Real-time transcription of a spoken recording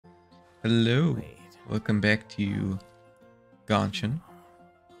Hello, Wait. welcome back to Genshin.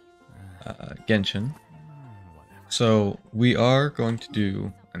 Whatever. So we are going to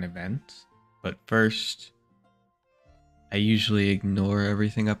do an event, but first, I usually ignore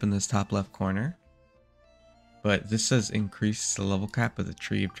everything up in this top left corner. But this says increase the level cap of the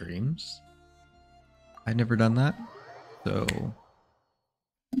Tree of Dreams. I've never done that, so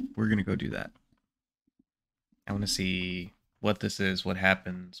we're gonna go do that. I want to see what this is, what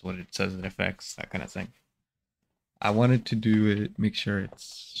happens, what it says it affects, that kind of thing. I wanted to do it, make sure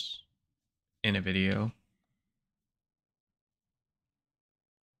it's in a video,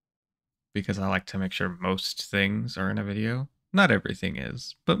 because I like to make sure most things are in a video. Not everything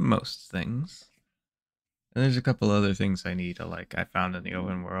is, but most things. And there's a couple other things I need to I found in the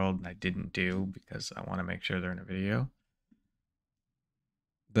open world and I didn't do because I want to make sure they're in a video.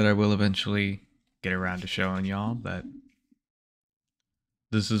 That I will eventually get around to showing y'all, but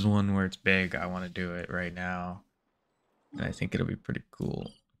this is one where it's big. I want to do it right now. And I think it'll be pretty cool.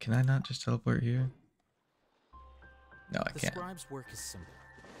 Can I not just teleport here? No, I The can't. scribe's work is simple,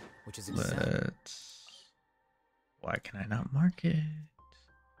 which is exactly Let's... Why can I not mark it?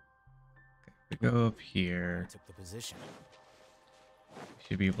 We go up why I here. took the position.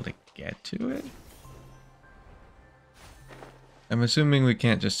 Should be able to get to it. I'm assuming we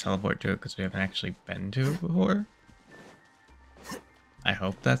can't just teleport to it because we haven't actually been to it before. I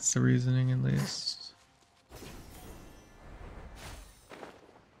hope that's the reasoning at least.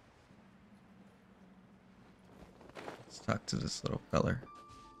 Let's talk to this little feller.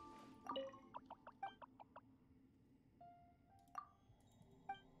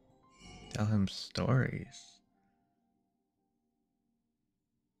 Tell him stories.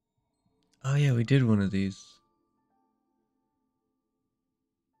 Oh yeah, we did one of these.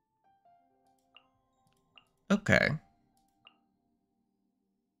 Okay.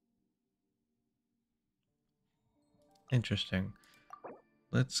 Interesting.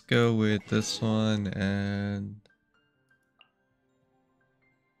 Let's go with this one and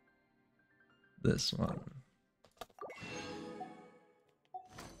this one.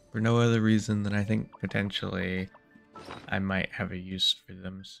 For no other reason than I think potentially I might have a use for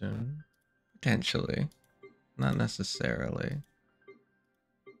them soon. Potentially. Not necessarily.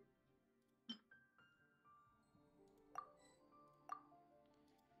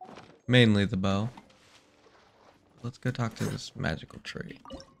 Mainly the bow. Let's go talk to this magical tree.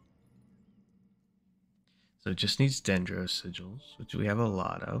 So it just needs dendro sigils, which we have a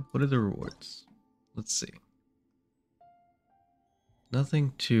lot of. What are the rewards? Let's see.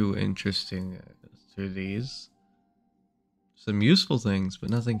 Nothing too interesting through these. Some useful things, but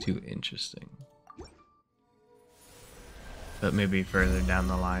nothing too interesting. But maybe further down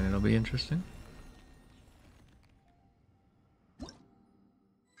the line it'll be interesting.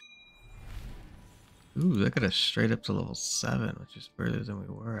 Ooh, that got us straight up to level 7, which is further than we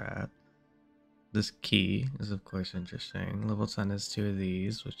were at. This key is of course interesting. Level 10 has 2 of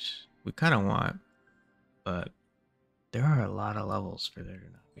these, which we kind of want. But there are a lot of levels for there to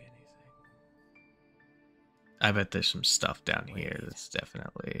not be anything. I bet there's some stuff down here that's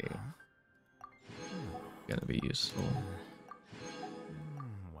definitely gonna be useful.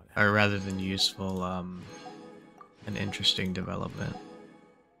 Whatever. Or rather than useful, an interesting development.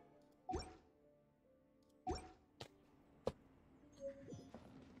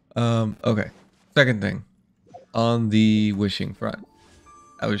 Okay. Second thing. On the wishing front.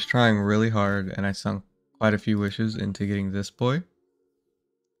 I was trying really hard and I sunk quite a few wishes into getting this boy.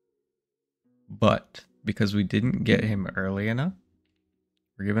 But because we didn't get him early enough,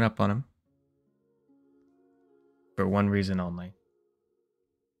 we're giving up on him. For one reason only.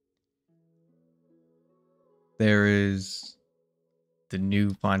 There is the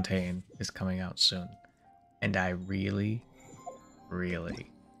new Fontaine is coming out soon. And I really,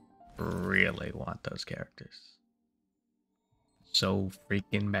 really, really want those characters. So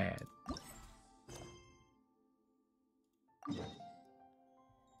freaking bad.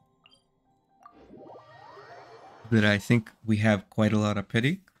 That I think we have quite a lot of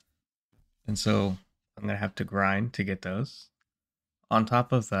pity. And so I'm going to have to grind to get those. On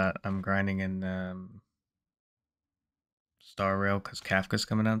top of that, I'm grinding in Star Rail because Kafka's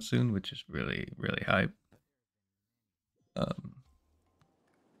coming out soon, which is really, really hype.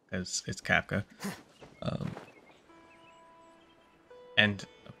 Because it's Kafka. And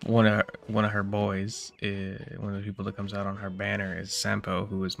one of her boys, one of the people that comes out on her banner is Sampo,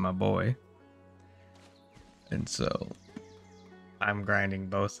 who is my boy. And so I'm grinding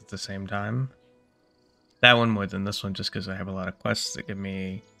both at the same time. That one more than this one, just because I have a lot of quests that give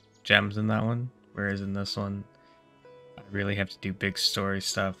me gems in that one. Whereas in this one, I really have to do big story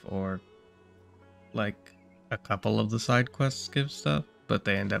stuff or like a couple of the side quests give stuff, but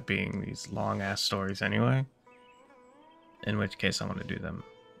they end up being these long ass stories anyway. In which case I want to do them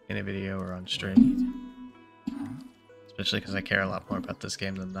in a video or on stream. Especially because I care a lot more about this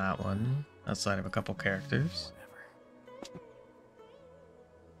game than that one, outside of a couple characters.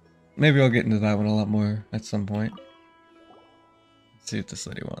 Maybe I'll get into that one a lot more at some point. Let's see what this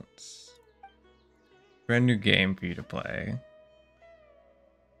lady wants. Brand new game for you to play.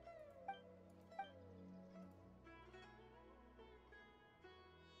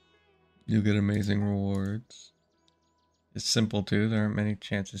 You'll get amazing rewards. It's simple too, there aren't many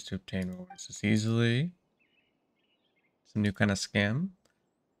chances to obtain rewards this easily. It's a new kind of scam.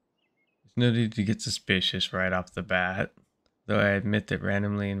 There's no need to get suspicious right off the bat. Though I admit that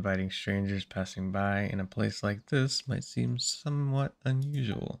randomly inviting strangers passing by in a place like this might seem somewhat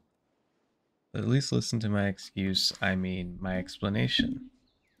unusual. But at least listen to my excuse, I mean my explanation.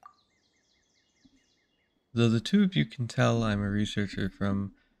 Though the two of you can tell I'm a researcher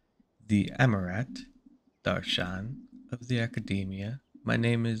from the Amarat, Darshan, of the Academia, my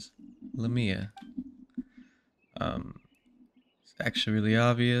name is Lamia. It's actually really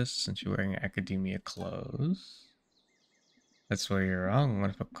obvious since you're wearing Academia clothes. That's where you're wrong. What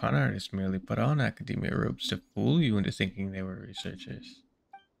if a con artist merely put on Academia robes to fool you into thinking they were researchers?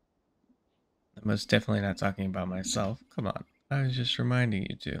 I'm most definitely not talking about myself. Come on, I was just reminding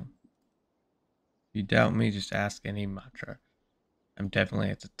you to. If you doubt me, just ask any mantra. I'm definitely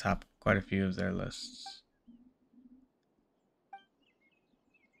at the top of quite a few of their lists.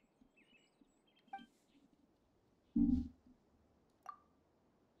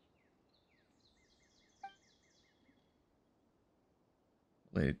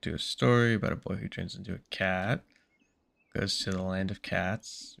 Related to a story about a boy who turns into a cat. Goes to the land of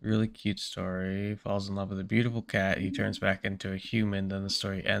cats. Really cute story. Falls in love with a beautiful cat. He turns back into a human. Then the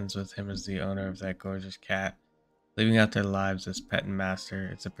story ends with him as the owner of that gorgeous cat, living out their lives as pet and master.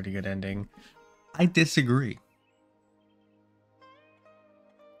 It's a pretty good ending. I disagree.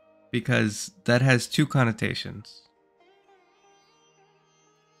 Because that has two connotations.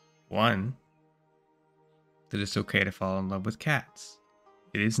 One, that it's okay to fall in love with cats.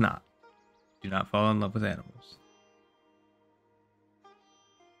 It is not. Do not fall in love with animals.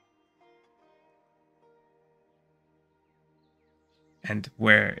 And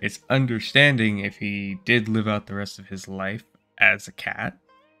where it's understanding if he did live out the rest of his life as a cat,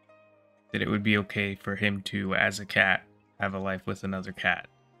 that it would be okay for him to, as a cat, have a life with another cat.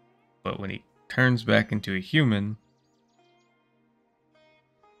 But when he turns back into a human,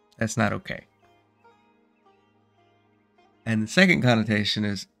 that's not okay. And the second connotation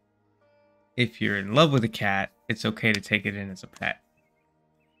is if you're in love with a cat, it's okay to take it in as a pet.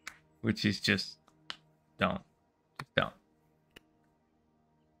 Which is just don't. Just don't.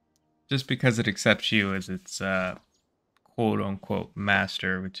 Just because it accepts you as its quote unquote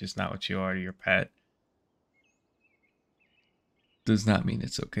master, which is not what you are to your pet, does not mean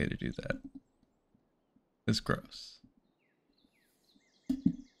it's okay to do that. It's gross.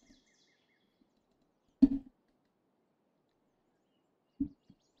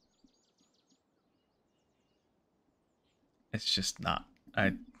 It's just not.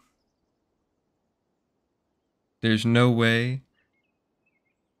 There's no way,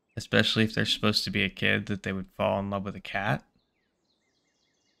 especially if they're supposed to be a kid, that they would fall in love with a cat.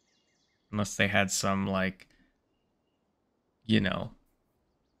 Unless they had some, like, you know,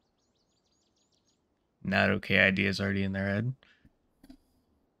 not okay ideas already in their head.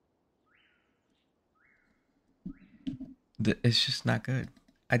 It's just not good.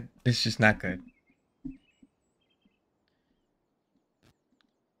 It's just not good.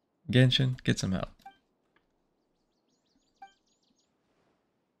 Genshin, get some help.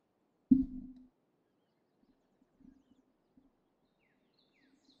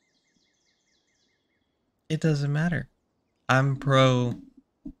 It doesn't matter. I'm pro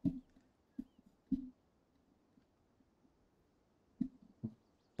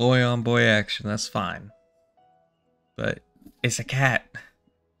boy on boy action. That's fine. But it's a cat.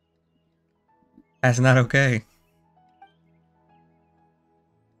 That's not okay.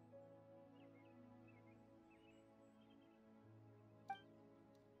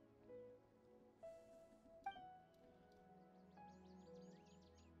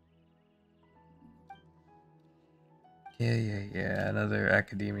 Yeah. Another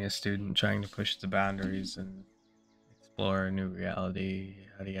academia student trying to push the boundaries and explore a new reality,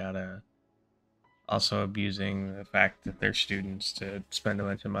 yada yada. Also abusing the fact that they're students to spend a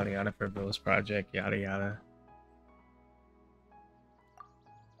bunch of money on a frivolous project, yada yada.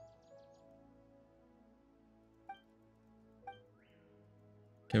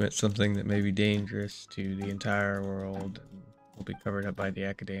 commit something that may be dangerous to the entire world and will be covered up by the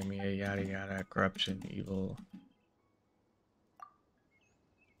academia, yada yada, corruption, evil,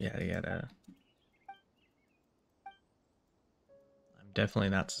 yada yada. I'm definitely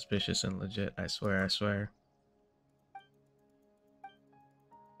not suspicious and legit, I swear, I swear.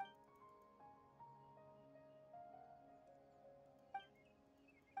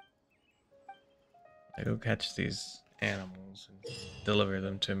 I go catch these animals and deliver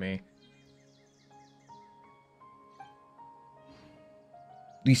them to me.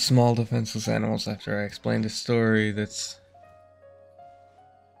 These small defenseless animals after I explained a story that's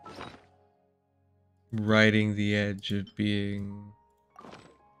riding the edge of being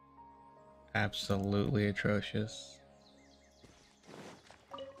absolutely atrocious.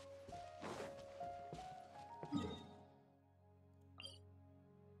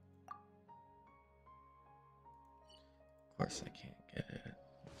 Of course I can't get it.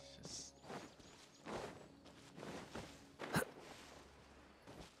 It's just...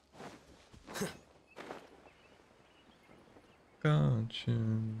 Gotcha.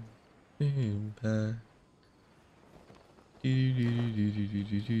 Impact.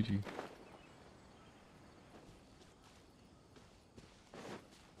 Do.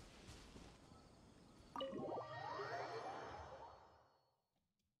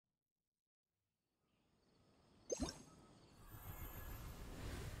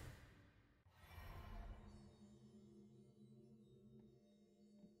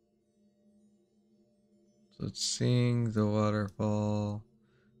 So it's seeing the waterfall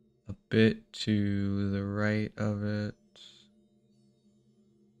a bit to the right of it.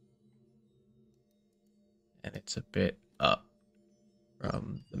 And it's a bit up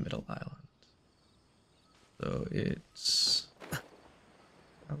from the middle island. So it's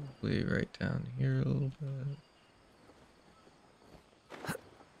probably right down here a little bit.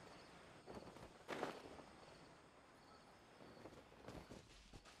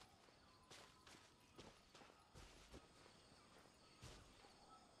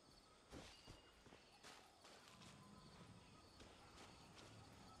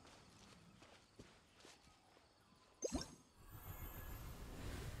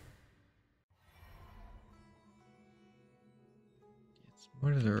 It's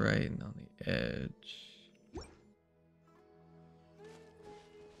more to the right and on the edge.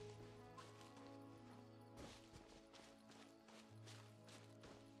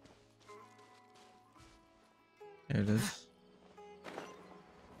 There it is.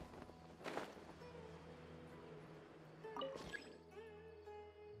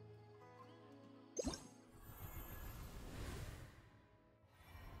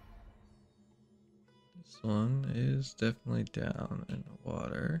 This one is definitely down in the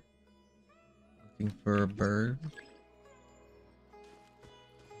water. Looking for a bird.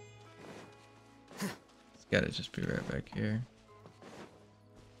 It's gotta just be right back here.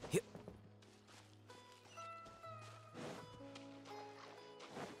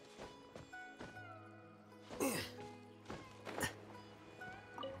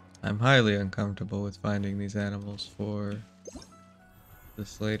 I'm highly uncomfortable with finding these animals for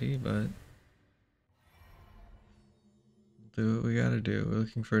this lady, but we'll do what we gotta do. We're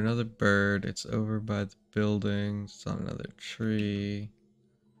looking for another bird. It's over by the buildings. It's on another tree.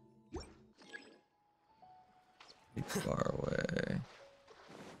 Pretty far away.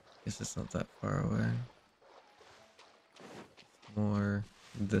 Guess it's not that far away. More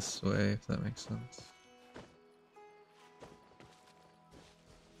this way, if that makes sense.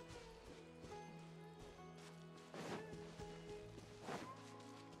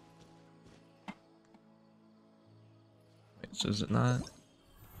 Wait, so is it not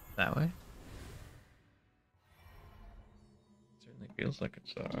that way? It certainly feels like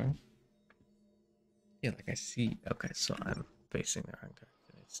it's that way. Yeah, like I see. Okay, so I'm facing the wrong direction.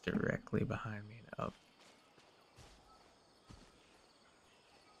 It's directly behind me and up.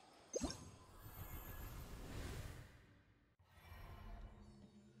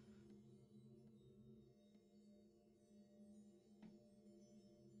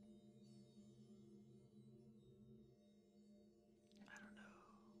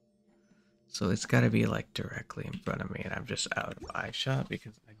 So it's got to be like directly in front of me, and I'm just out of eye shot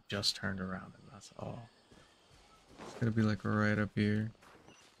because I just turned around, and that's all. It's got to be like right up here.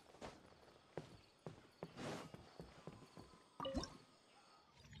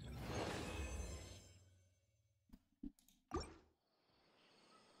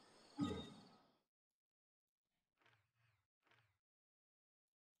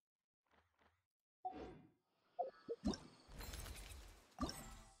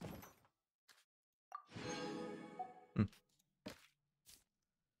 Hmm.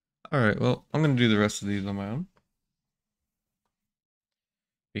 Alright, well, I'm going to do the rest of these on my own.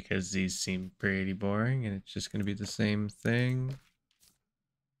 Because these seem pretty boring and it's just going to be the same thing,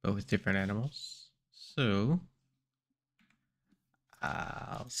 but with different animals. So,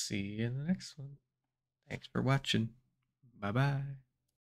 I'll see you in the next one. Thanks for watching. Bye bye.